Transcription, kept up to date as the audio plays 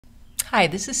Hi,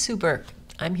 this is Sue Burke.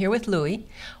 I'm here with Louie.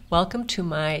 Welcome to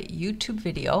my YouTube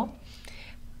video.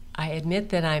 I admit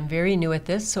that I'm very new at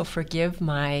this, so forgive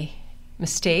my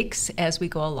mistakes as we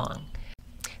go along.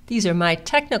 These are my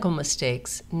technical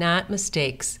mistakes, not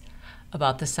mistakes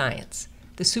about the science.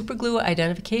 The superglue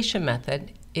identification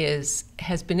method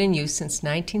has been in use since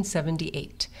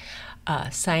 1978.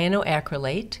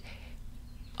 Cyanoacrylate,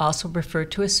 also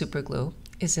referred to as superglue,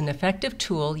 is an effective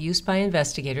tool used by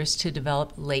investigators to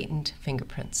develop latent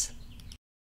fingerprints.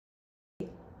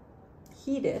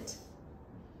 Heat it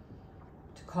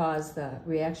to cause the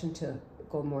reaction to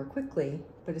go more quickly,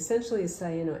 but essentially a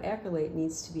cyanoacrylate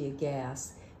needs to be a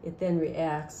gas. It then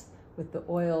reacts with the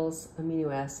oils,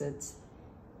 amino acids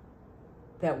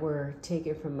that were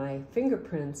taken from my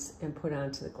fingerprints and put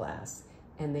onto the glass,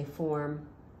 and they form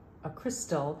a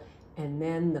crystal, and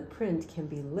then the print can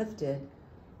be lifted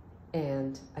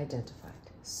and identified.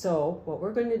 So what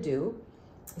we're going to do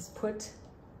is put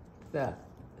the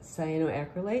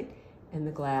cyanoacrylate and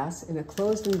the glass in a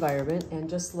closed environment and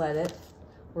just let it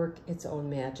work its own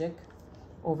magic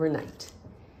overnight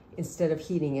instead of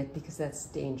heating it, because that's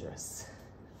dangerous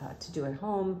to do at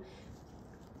home.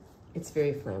 It's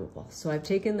very flammable. So I've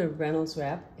taken the Reynolds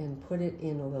wrap and put it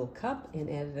in a little cup and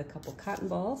added a couple cotton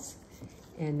balls,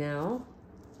 and now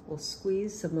we'll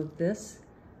squeeze some of this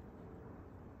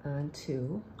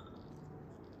onto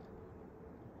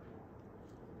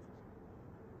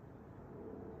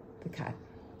the cotton.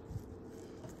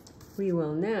 We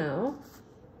will now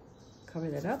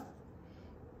cover that up,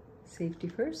 safety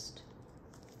first,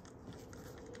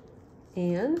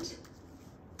 and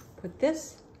put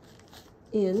this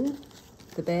in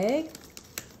the bag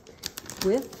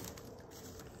with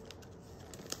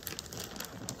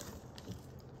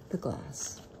the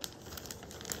glass.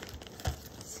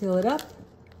 Seal it up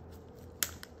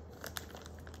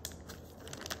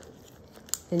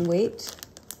and wait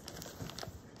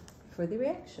for the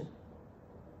reaction.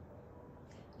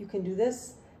 You can do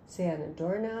this, say, on a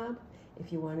doorknob.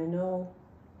 If you want to know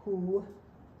who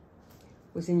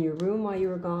was in your room while you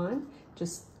were gone,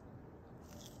 just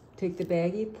take the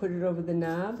baggie, put it over the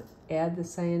knob, add the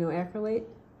cyanoacrylate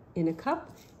in a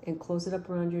cup, and close it up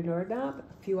around your doorknob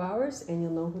a few hours, and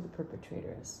you'll know who the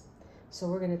perpetrator is. So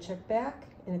we're going to check back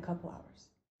in a couple hours.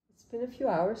 It's been a few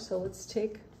hours, so let's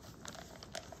take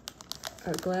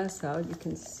our glass out. You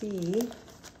can see,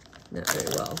 not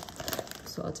very well,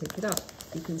 so I'll take it out.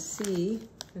 You can see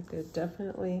that there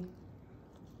definitely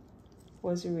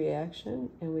was a reaction,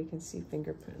 and we can see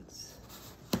fingerprints.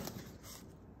 I'll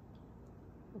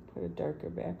put a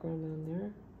darker background on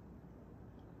there.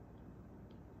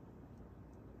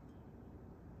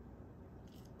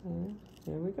 And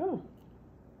there we go.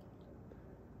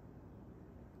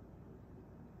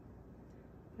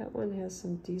 That one has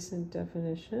some decent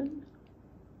definition.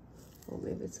 Oh,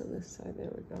 maybe it's on this side. There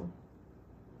we go.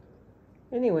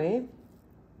 Anyway,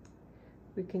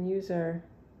 we can use our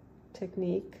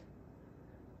technique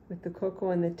with the cocoa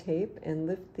and the tape and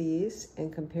lift these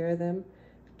and compare them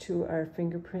to our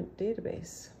fingerprint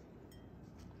database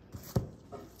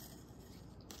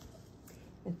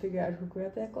and figure out who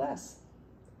grabbed that glass.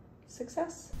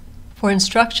 Success! For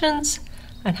instructions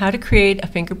on how to create a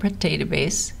fingerprint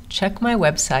database, check my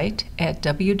website at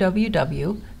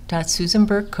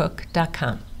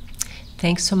www.susanburkecook.com.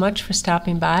 Thanks so much for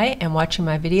stopping by and watching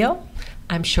my video.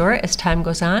 I'm sure as time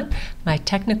goes on, my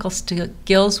technical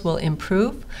skills will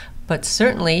improve, but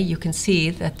certainly you can see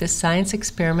that this science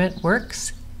experiment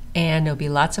works, and it'll be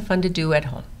lots of fun to do at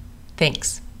home.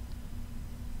 Thanks.